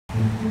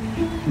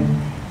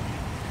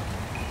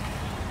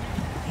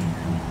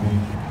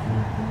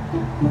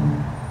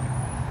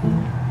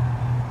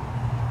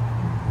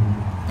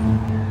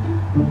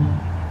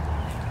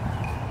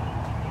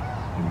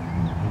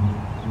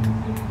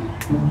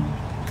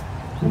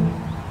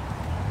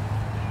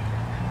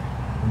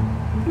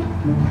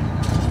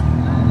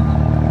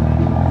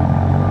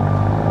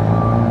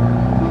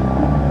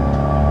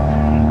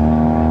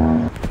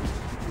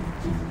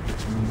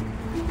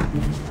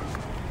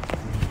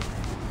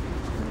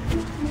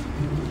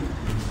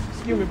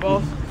Excuse me,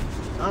 boss.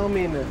 I don't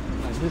mean to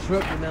like,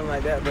 disrupt or nothing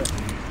like that, but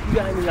you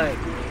got any like,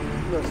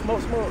 you know,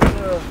 smoke,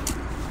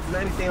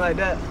 anything like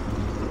that?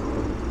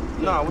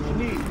 Nah, what you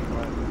need?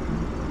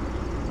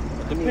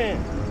 It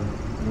depends.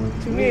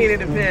 What you mean it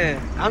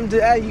depends? I'm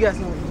just asking, you got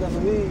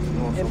some weed? You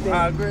want some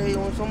high grade, you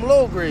want some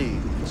low grade?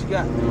 What you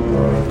got?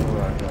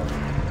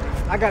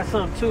 I got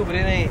some too, but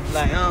it ain't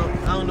like, I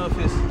don't know if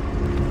it's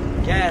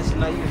gas,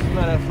 like you can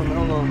smell that from,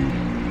 hold on.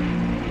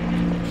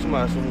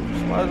 Smell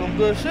some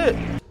good shit.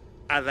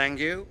 I thank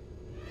you.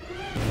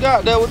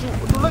 God damn, what you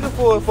looking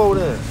for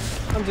then?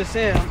 I'm just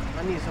saying,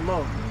 I need some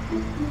more.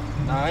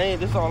 Nah,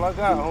 this all I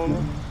got,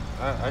 homie.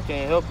 I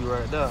can't help you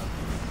right there.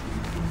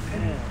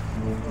 Damn.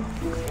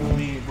 I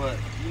mean, but,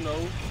 you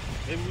know,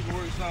 maybe we can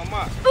work something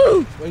out.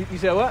 Ooh! You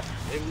said what?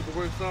 Maybe we can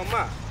work something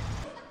out.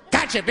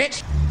 Gotcha,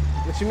 bitch.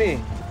 What you mean?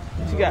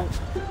 What you got?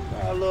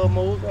 Got a little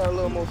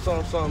more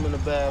something in the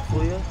bag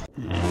for you.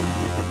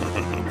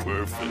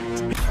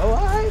 Perfect. Oh,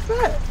 all right,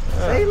 bet.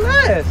 Say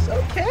less.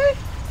 Okay.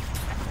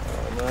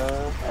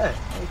 Man. Hey,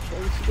 okay,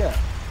 what you got?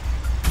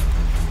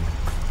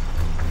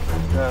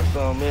 Got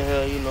some in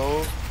here, you know.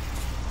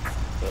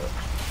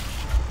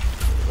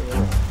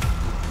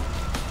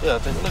 Yeah,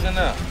 take a look at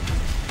that.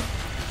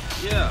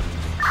 Yeah.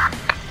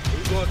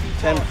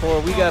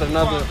 10-4. We got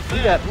another.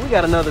 We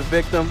got another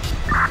victim.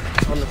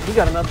 We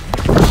got another.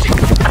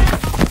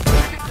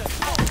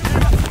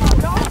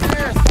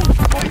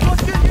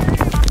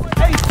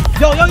 Hey,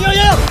 yo!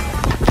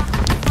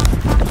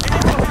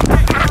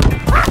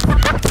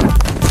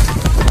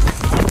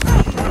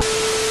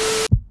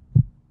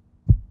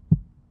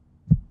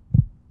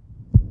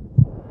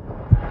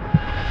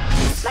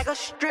 Like a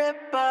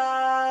stripper,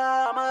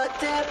 I'm a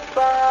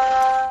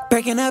tipper.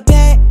 Breaking a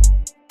bet,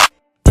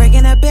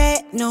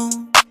 no.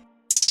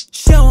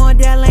 She don't want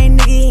that lame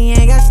nigga, he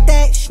ain't got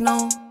stacks,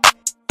 no.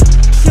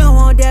 She don't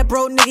want that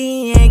broke nigga,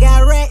 he ain't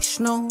got racks,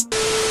 no.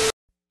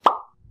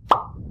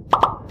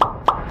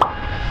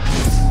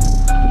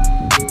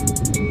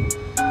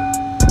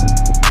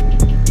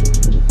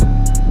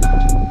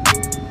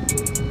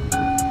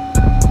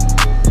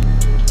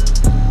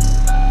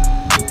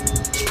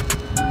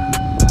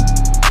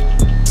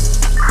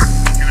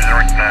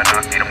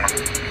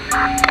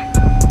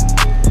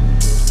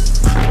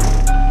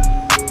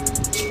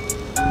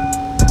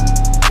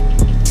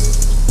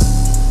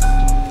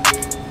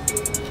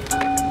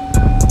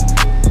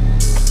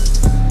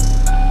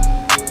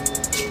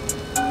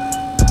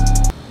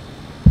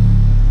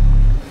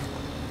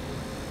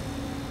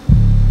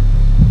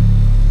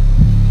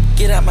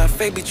 Get out my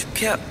face, bitch, you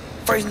kept.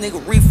 First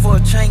nigga reach for a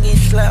chain, getting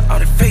slapped. All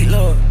the fake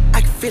love, I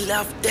can feel it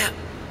off that.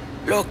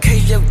 Lil'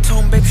 cage, yeah, with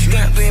tone, baby,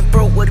 strap. Been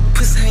broke with a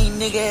pussy, ain't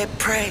nigga at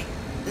pray.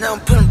 Now I'm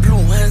putting blue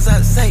hands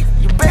out safe.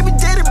 Your baby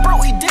daddy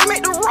broke, he did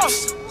make the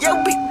roster.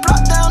 Yeah, big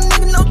block down,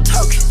 nigga, no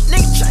token.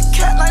 Nigga try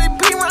cat like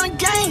they beat around the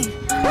game.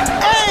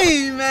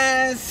 Hey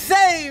man,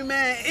 say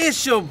man,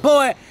 it's your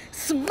boy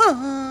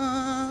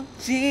SmoothGio.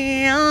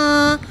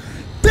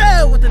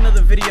 Back with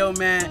another video,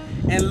 man.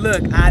 And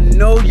look, I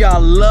know y'all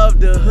love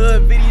the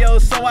hood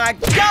videos, so I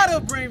gotta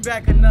bring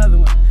back another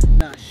one.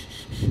 Nah, shh.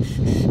 I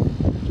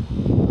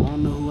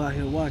don't know who out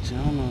here watching.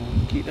 Hold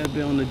on. Keep that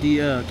bit on the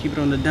DL. Keep it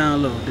on the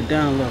down low.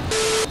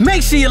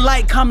 Make sure you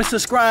like, comment,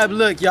 subscribe.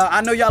 Look, y'all,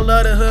 I know y'all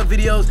love the hood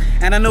videos,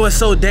 and I know it's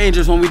so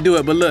dangerous when we do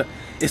it, but look,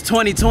 it's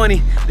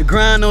 2020. The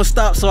grind don't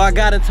stop, so I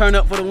gotta turn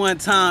up for the one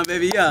time,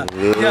 baby. Yeah.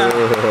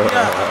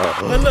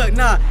 But look,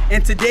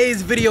 in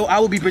today's video, I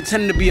will be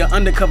pretending to be an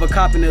undercover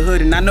cop in the hood,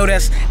 and I know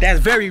that's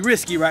very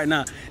risky right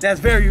now.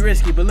 That's very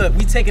risky, but look,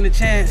 we taking a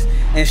chance,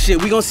 and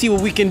shit, we gonna see what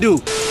we can do.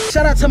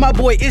 Shout out to my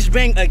boy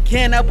Ishbang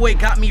again. That boy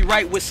got me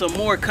right with some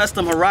more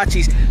custom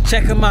Hirachis.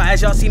 Check him out.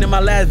 As y'all seen in my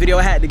last video,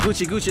 I had the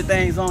Gucci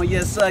things on.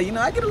 Yes, sir. You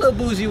know, I get a little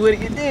bougie with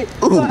it. You dig?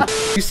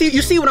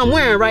 You see what I'm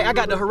wearing, right? I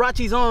got the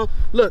Hirachis on.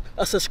 Look,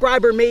 a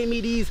subscriber made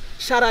me these.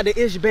 Shout out to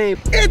Ishbang.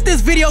 If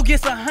this video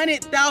gets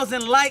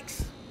 100,000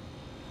 likes,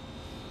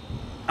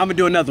 I'm gonna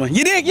do another one.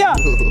 You dig? Yeah.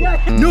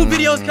 New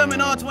videos coming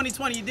on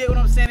 2020. You dig what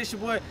I'm saying? It's your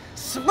boy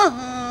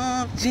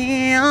SmoothGio.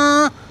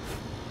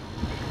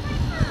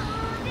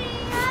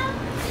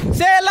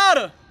 Say it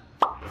louder.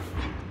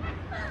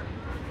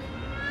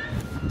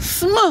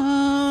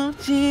 SmoothGio.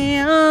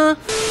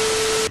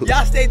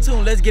 Y'all stay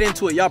tuned. Let's get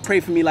into it. Y'all pray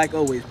for me like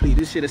always, please.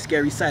 This shit a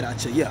scary sight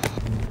out here. Yeah.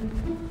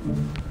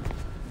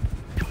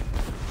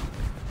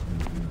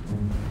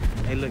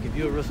 Hey, look, if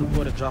you're a real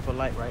supporter, drop a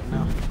like right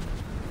now.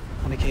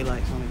 100K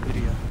likes on this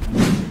video.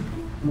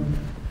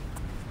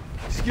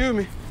 Excuse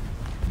me.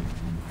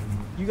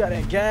 You got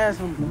that gas?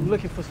 I'm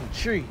looking for some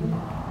tree.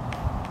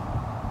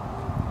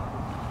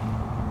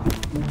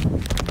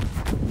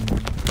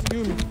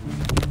 Excuse me.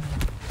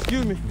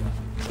 Excuse me.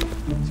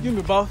 Excuse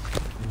me, boss.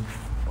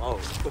 Oh,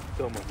 what you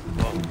talking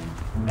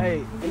about?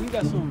 Hey, you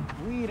got some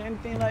weed or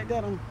anything like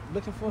that I'm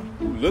looking for?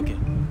 Who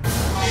looking?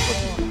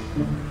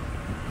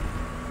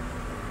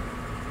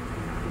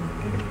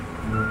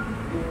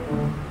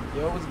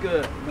 Yo, what's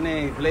good? My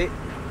name Blake.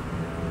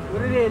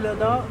 What it is, little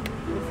dog?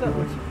 What's up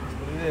with you?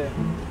 What it is?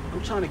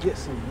 I'm trying to get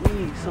some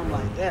weed, something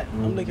like that.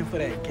 I'm looking for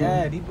that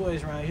gas. These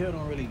boys around here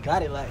don't really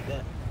got it like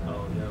that.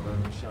 Oh, yeah,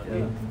 man.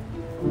 Yeah.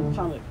 I'm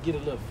trying to get a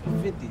little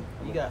 50.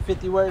 You got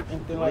 50 worth,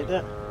 anything like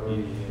that? Yeah,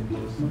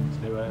 just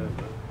stay right here,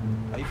 bro.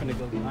 Are you finna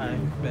go?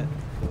 Alright, bet.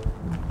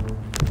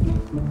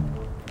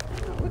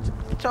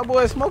 What y'all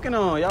boys smoking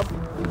on? Y'all,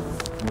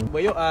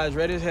 well, your eyes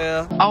red as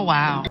hell. Oh,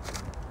 wow.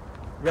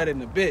 Redder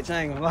than a bitch,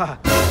 I ain't gonna lie.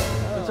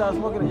 What y'all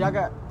smoking on? Y'all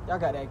got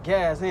that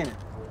gas, ain't it?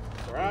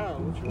 Right,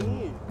 what you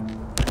need? I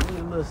need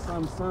a little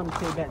something,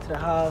 take back to the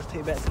house,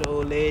 take back to the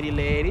old lady. I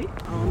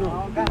don't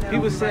know.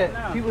 People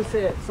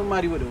said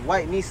somebody with a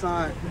white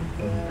Nissan.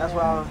 That's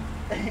why.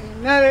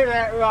 None of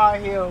that right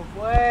here,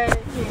 boy. Yeah,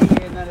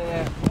 none of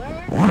that,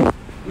 boy.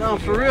 No,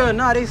 for real.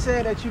 No, they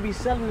said that you be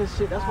selling this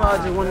shit. That's why I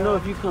just want to know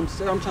if you come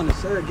sell. I'm trying to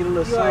sell, get a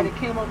little You already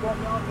something. came up on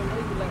me off the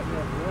label like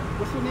that, boy.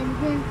 What's your name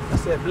again? I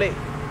said Blake.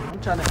 I'm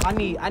trying to.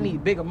 I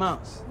need big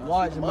amounts,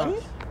 large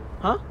amounts.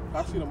 Huh?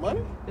 I see the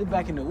money. It's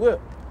back in the whip.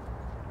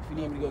 If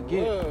you need me to go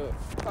get it. Yeah.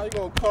 How you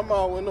gonna come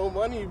out with no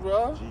money,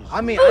 bro?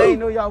 I mean, I ain't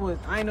know y'all was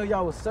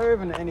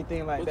serving or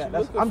anything like that.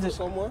 I'm just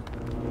someone.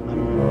 I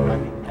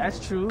mean, that's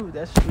true, but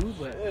Yeah,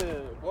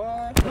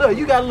 boy. look,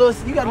 you got a little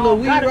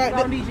weed right I there.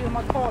 don't need you in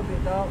my car,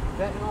 big dog.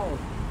 Back home.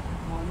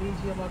 I don't need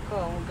you in my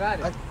car. I don't got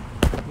it.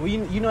 Well,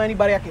 you know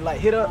anybody I can like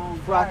hit up? I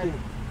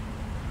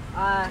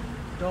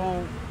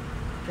don't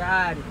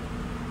got it.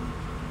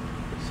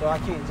 So I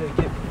can't just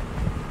get.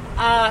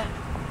 I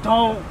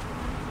don't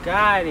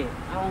got it.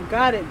 I don't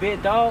got it,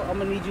 big dog. I'm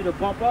gonna need you to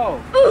bump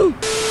off.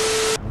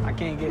 I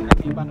can't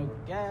buy no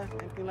gas,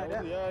 anything like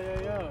that.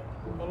 Yeah.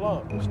 Hold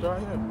up. Let's start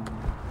here.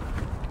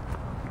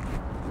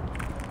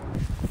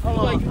 Hold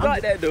on, You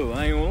got that, though.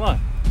 I ain't gonna lie.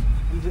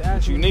 I'm just What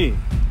asking you need?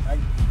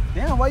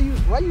 Damn, why you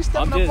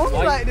stepping up on me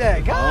like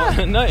that?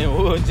 God. Nothing.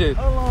 We'll just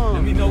Hold on.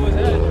 let me know what's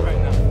happening right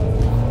now.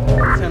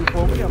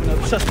 10-4, we have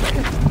another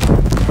suspect.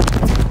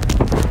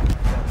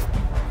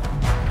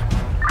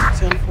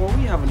 10-4,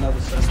 we have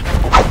another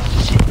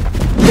suspect. Shit.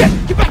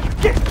 Get back,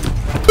 get.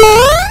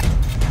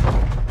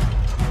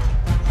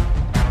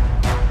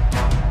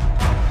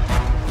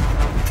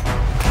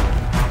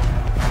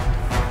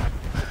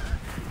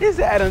 His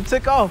Adam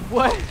took off,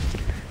 what?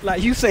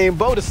 Like you saying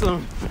Boat or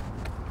something.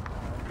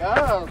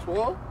 Guys,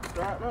 well,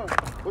 right now.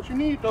 What you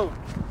need though?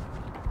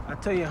 I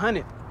tell you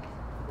 100.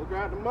 Go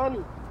grab the money.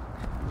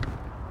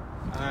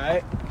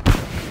 Alright.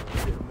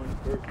 Get the money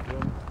first, bro.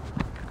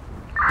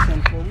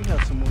 10-4, we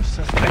have some more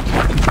suspects.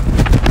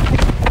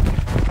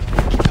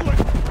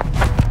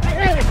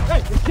 Hey,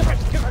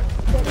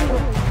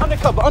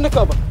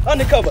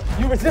 undercover.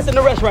 You resisting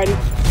arrest right here.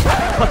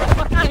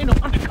 I ain't no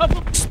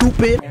undercover.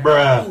 Stupid.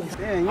 Bruh.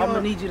 Damn, I'm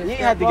gonna need you to ain't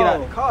step have to get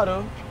out off. the car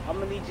though. I'm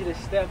gonna need you to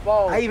step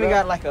off. I even bro.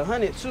 got like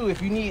 100 too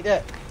if you need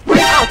that.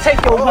 I'll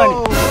take your money.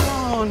 Hold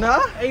on, nah.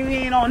 Hey, we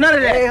ain't on none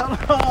of that. Hey,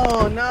 hold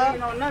on, nah. We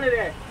ain't on none of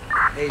that.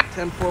 Hey,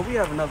 10-4, we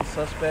have another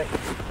suspect.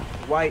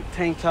 White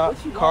tank top,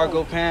 What you cargo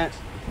want? pants,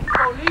 You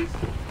police?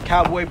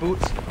 cowboy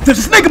boots. There's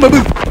a snake in my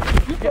boot.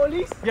 You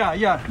police? Yeah.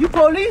 You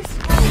police?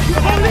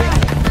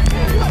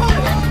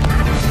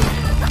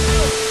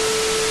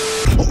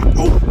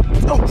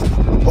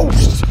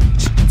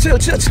 Chill.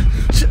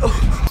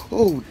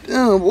 Oh,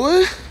 damn,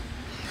 boy.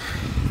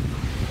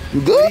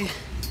 You good?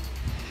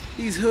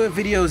 These hood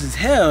videos is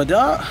hell,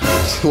 dog.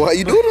 Why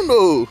you do them,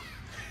 though?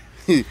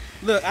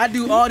 Look, I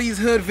do all these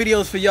hood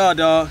videos for y'all,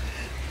 dog.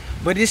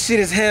 But this shit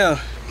is hell.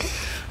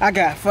 I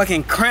got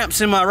fucking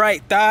cramps in my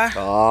right thigh.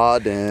 Aw,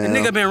 The damn.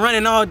 nigga been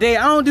running all day.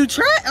 I don't do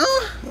track,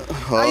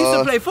 I used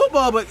to play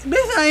football, but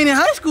bitch, I ain't in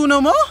high school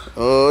no more.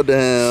 Oh,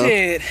 damn.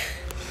 Shit.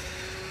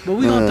 But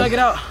we gonna thug it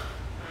out.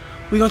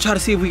 We gonna try to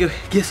see if we can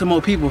get some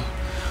more people.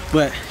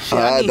 But shit,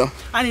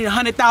 I need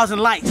 100,000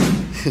 likes.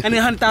 I need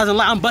 100,000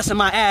 likes. I'm busting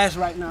my ass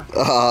right now.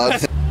 Aw,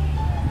 damn.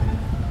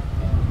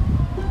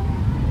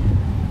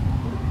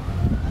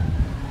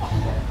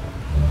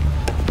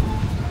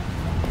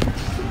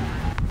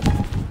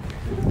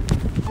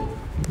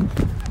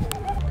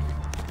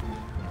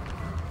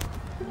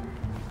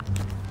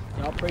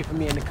 Y'all pray for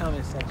me in the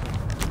comment section.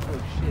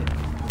 Oh shit.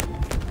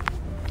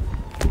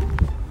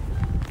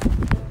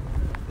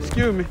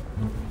 Excuse me.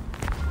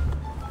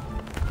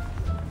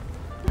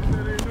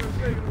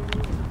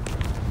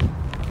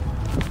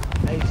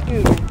 Hey,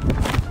 excuse me.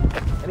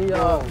 Any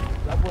y'all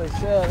boys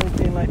sell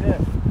anything like that?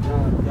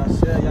 Y'all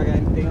sell? Y'all got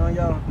anything on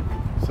y'all?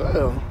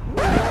 Sell?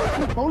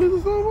 Police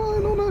or something? I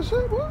ain't know that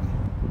shit, boy.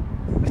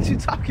 What you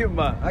talking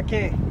about? I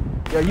can't.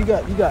 Yo, you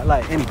got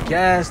like any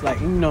gas, like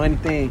you know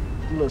anything,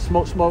 a little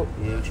smoke?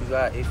 Yeah, what you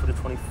got? 8 for the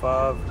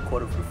 25,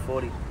 quarter for the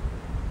 40.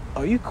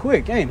 Oh, you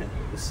quick, ain't it?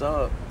 What's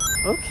up?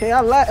 Okay, I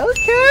like.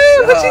 Okay,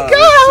 what you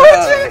got?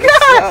 What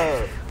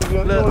you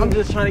got? Look,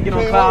 just trying to get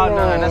on cloud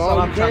nine. That's all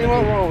I'm trying to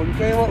do. You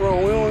came up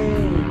wrong. We don't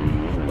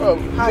even. Bro,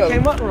 How I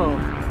came up wrong?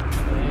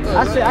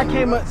 I said I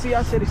came up. See,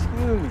 I said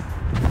excuse me.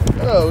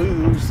 Yo,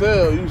 you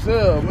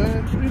sell,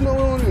 man. You know we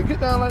don't even get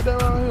down like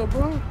that around here,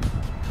 bro.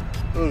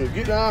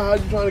 Get down. How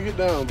you trying to get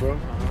down, bro?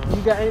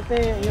 You got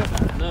anything?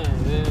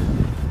 Nothing,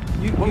 man.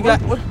 You What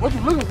got you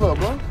looking for,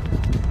 bro?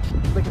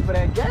 looking for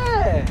that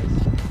gas.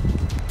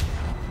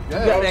 Yeah,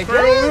 You got that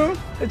gas?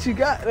 What you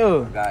got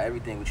though? Got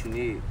everything what you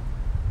need.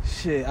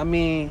 Shit, I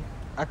mean,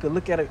 I could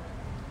look at a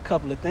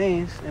couple of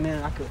things and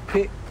then I could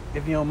pick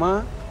if you don't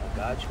mind. I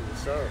got you.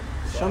 What's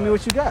up? Show me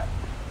what you got.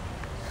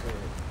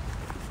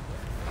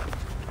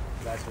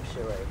 Got some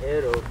shit right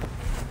here though. You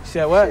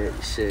said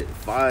what? Shit,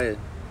 fire.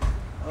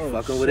 Oh,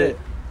 Fucking shit. with it.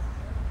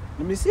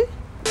 Let me see.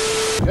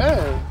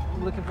 Yeah.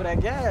 I'm looking for that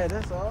gas,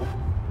 that's all.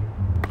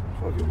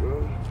 Fuck it,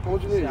 bro.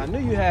 What you need? See, I knew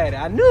you had it.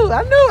 I knew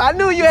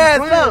you had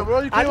some.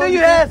 Bro. I knew you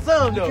had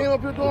some You though. came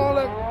up here doing all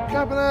that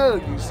capping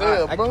out. You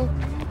sell, bro.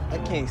 I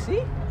can't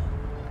see.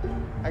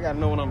 I gotta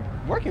know what I'm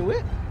working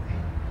with.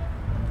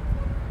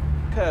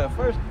 Cause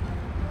first.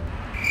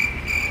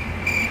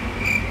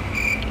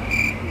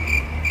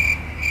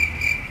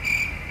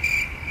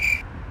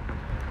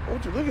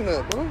 What you looking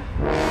at, bro?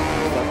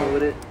 Fucking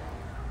with it.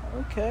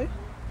 Okay.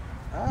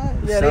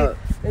 What's Yeah, up?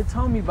 they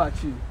told me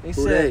about you. They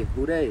Who said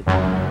Who they? my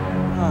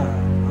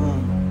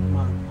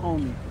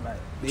homie. Like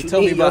they What you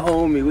told me mean, your about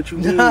homie? What you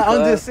mean? Nah, I'm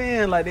cuz? just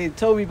saying, like they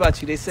told me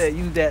about you. They said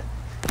you the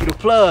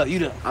plug, you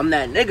the. I'm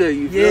that nigga,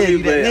 you feel Yeah, me? you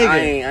that But nigga.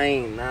 I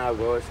ain't, nah,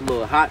 bro. It's a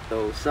little hot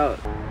though. What's up?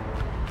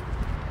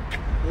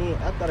 Yeah,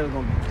 I thought it was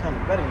gonna be kind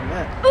of better than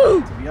that.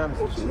 To be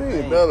honest What with you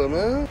you, mean, better,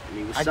 man? I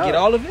mean, what's I up? get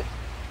all of it.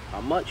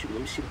 How much? Let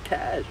me see the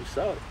cash. What's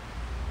up?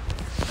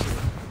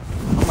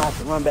 I'm gonna have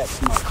to run back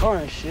to my car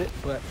and shit,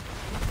 but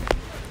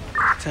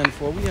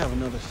 10-4, we have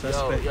another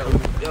suspect. Yo,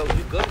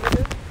 you good with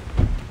it?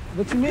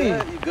 What you mean?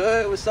 You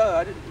good? What's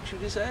up? What you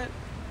just said?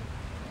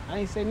 I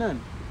ain't say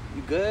nothing.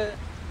 You good?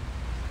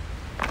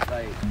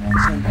 Like,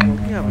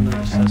 10-4, we have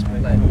another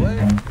suspect. like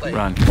what? Like,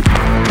 Run.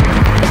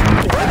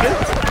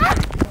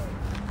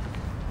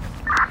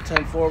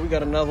 10-4, we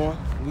got another one.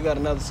 We got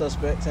another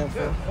suspect.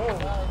 10-4.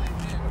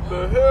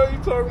 The hell you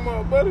talking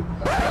about, buddy?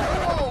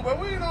 Come on, bro.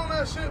 We ain't on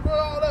that shit, bro.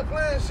 All that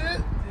playing shit.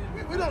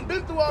 We done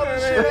been through all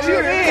this shit. What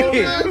you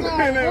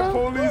mean?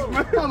 Police,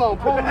 man. Come on,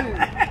 police.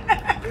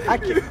 I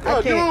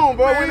can't. Get on,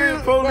 bro. We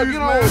ain't police, man.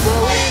 Get on, bro.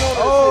 We ain't on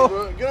that shit,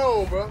 bro. Get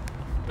on, bro.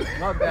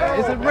 My bad.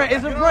 It's a prank.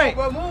 It's a prank.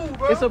 Bro, move,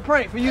 bro. It's a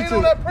prank for Ain't on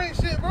YouTube. that prank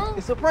shit, bro.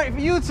 It's a prank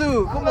for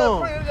YouTube. Come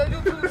All on. that prank,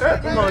 that YouTube shit,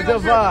 man. Come on, Ain't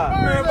just that vibe.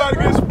 shit, Man, about to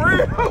get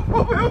sprayed.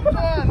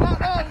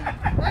 Knock out.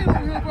 Right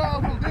over here, bro.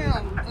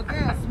 Some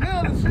damn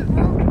smell and shit,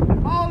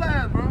 bro. All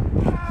that, bro.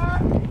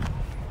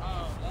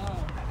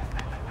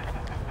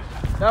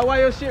 That's why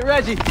your shit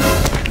Reggie.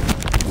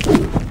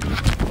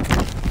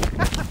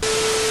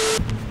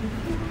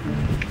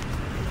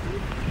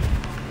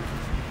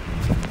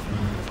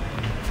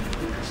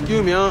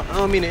 Excuse me, I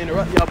don't mean to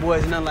interrupt y'all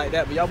boys, nothing like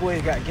that, but y'all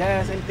boys got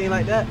gas, anything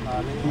like that?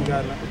 You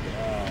got nothing.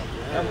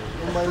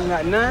 Nobody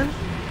got none?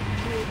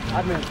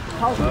 I've been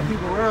talking to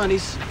people around,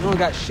 these don't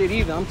got shit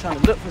either. I'm trying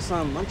to look for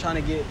something. I'm trying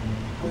to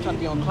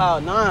be on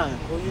cloud 9.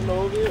 Well, you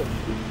know it is.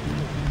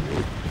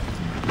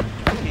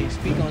 I can't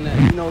speak on that.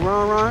 You know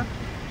Ron?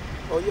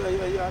 Oh,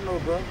 yeah, I know,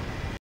 bro.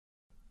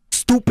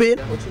 Stupid.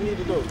 What you need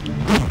to do?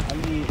 I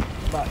need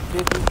about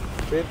 50.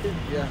 50?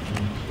 Yeah.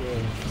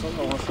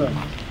 Something what's up?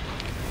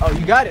 Oh,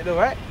 you got it though,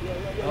 right?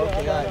 Yeah.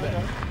 Okay, all right,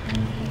 man.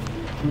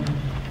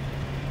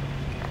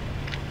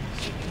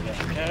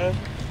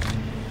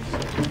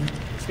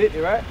 50,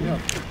 right? Yeah.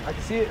 I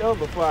can see it though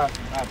before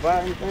I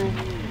buy anything.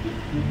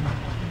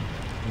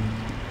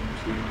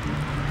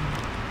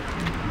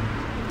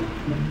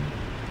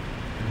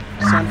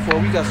 Before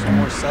we got some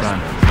more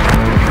suspects.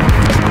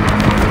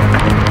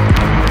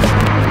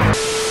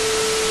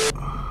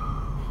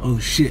 Oh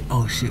shit.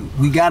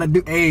 We gotta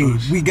do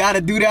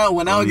that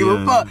one. I don't give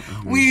a fuck.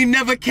 We ain't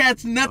never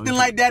catch nothing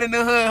like that in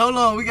the hood. Hold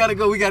on, we gotta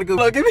go.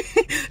 Look at me.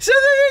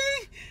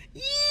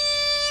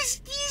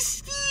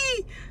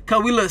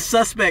 Cause we look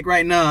suspect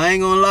right now, I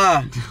ain't gonna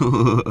lie.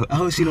 I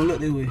hope she don't look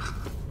this way.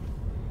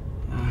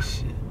 Oh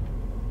shit.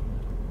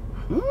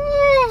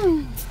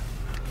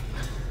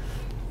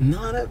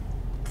 No, that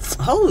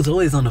hoes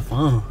always on the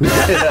phone.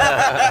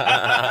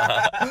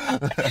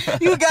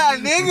 You got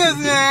niggas,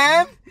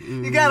 man.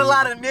 You got a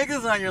lot of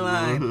niggas on your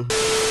line.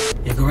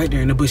 Yeah, go right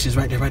there in the bushes,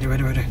 right there.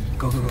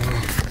 Go.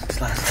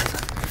 Slide.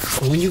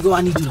 But when you go, I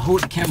need you to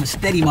hold the camera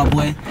steady, my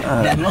boy.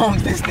 That long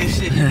distance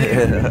shit.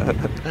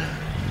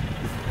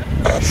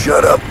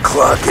 Shut up,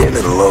 clock in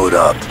and load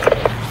up.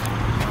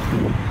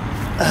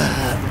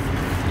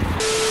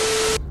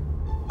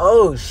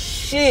 Oh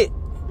shit.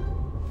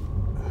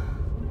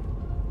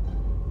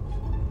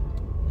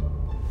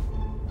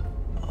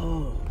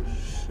 Oh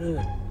shit.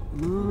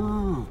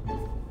 No.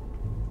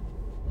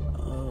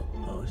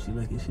 Oh, she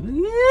looking. She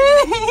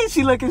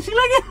looking.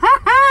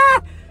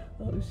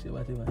 Oh shit,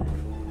 watch it.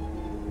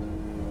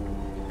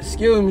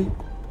 Excuse me.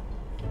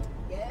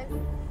 Yes,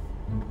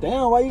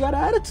 Damn, why you got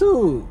an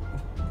attitude?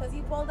 because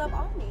you pulled up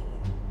on me.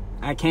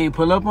 I can't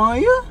pull up on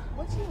you?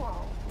 What you want?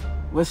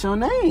 What's your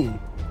name?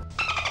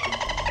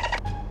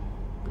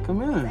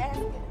 Come here.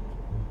 Asking.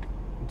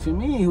 To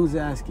me, who's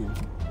asking?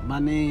 My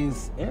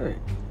name's Eric.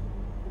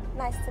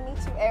 Nice to meet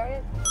you,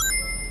 Eric.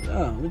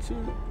 Yeah, what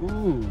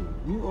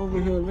you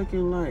over here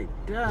looking like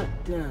that.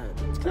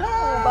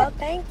 Well,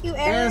 thank you,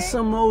 Eric. And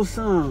some more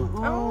son.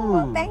 Oh,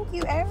 well, thank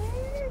you, Eric.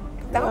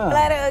 Don't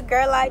flatter a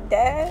girl like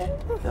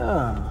that.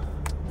 Yeah.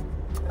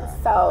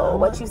 So,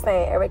 what you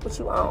saying, Eric? What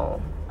you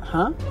on?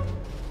 Huh?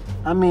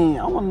 I mean,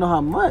 I want to know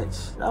how much.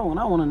 That's what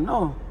I want to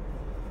know.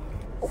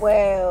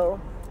 Well,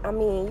 I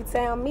mean, you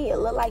tell me. It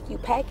look like you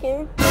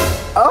packing.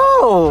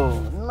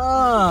 Oh,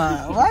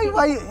 nah. Why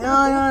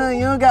you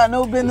don't got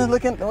no business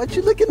looking. What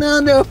you looking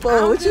down there for?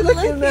 I'm What you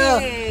looking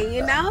down?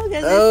 You know,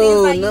 because it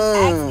seems like you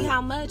asked me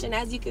how much, and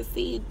as you can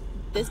see,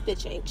 this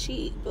bitch ain't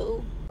cheap,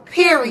 boo.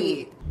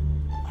 Period.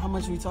 How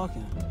much are we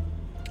talking?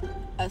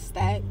 A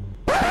stack.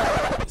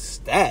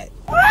 Stack?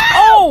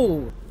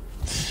 Oh!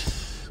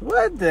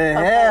 What the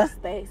hell?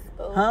 First base,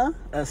 boo. Huh?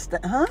 A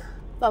stack? Huh?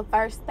 For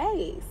first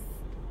base.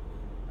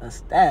 A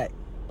stack?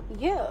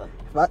 Yeah.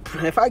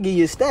 If I give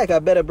you a stack, I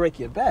better break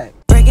your back.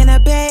 Breaking a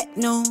back,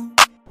 no.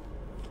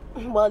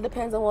 Well, it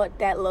depends on what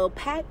that little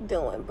pack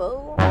doing,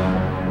 boo.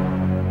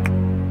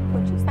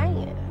 What you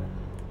saying?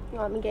 You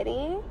want me to get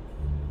in?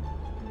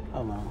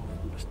 Hold on.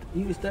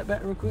 You can step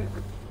back real quick?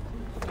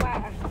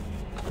 Why?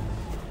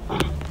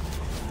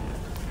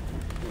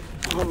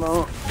 Hold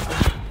on.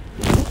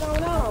 What's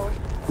going on?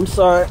 I'm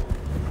sorry. You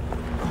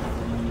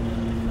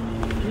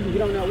can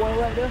get on that wall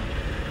right there?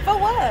 For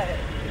what?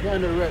 You're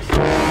under arrest.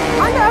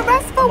 Under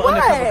arrest for what?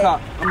 Undercover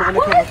cop. I'm an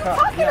What undercover are you cop.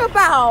 talking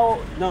about?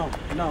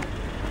 No.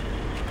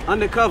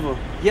 Undercover.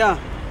 Yeah.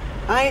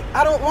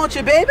 I don't want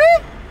you, baby.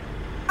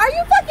 Are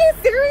you fucking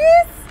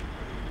serious?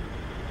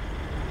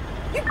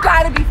 You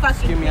gotta be fucking.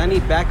 Excuse me. I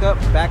need backup.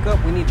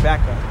 We need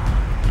backup.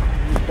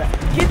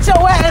 Get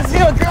your ass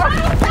here, girl.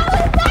 What the hell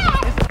is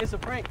that? It's a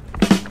prank.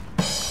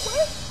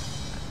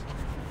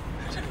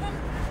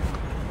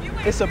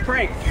 It's a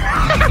prank.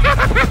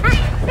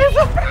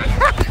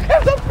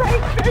 It's a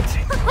prank, bitch.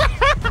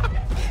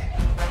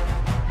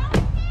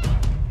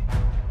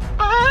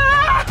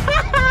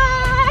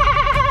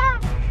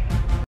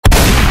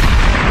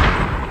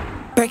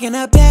 Breaking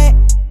a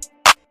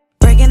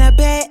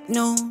back,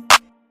 no.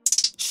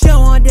 Show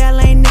on that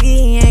lame nigga,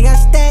 he ain't got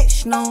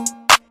stacks, no.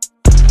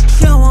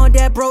 Show on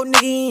that broke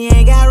nigga, he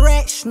ain't got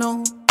racks,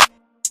 no.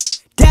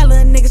 That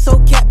little nigga so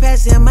cat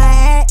pass in my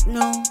hat,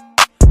 no.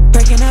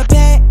 Breaking a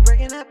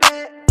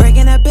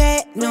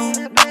back, no.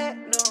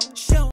 Show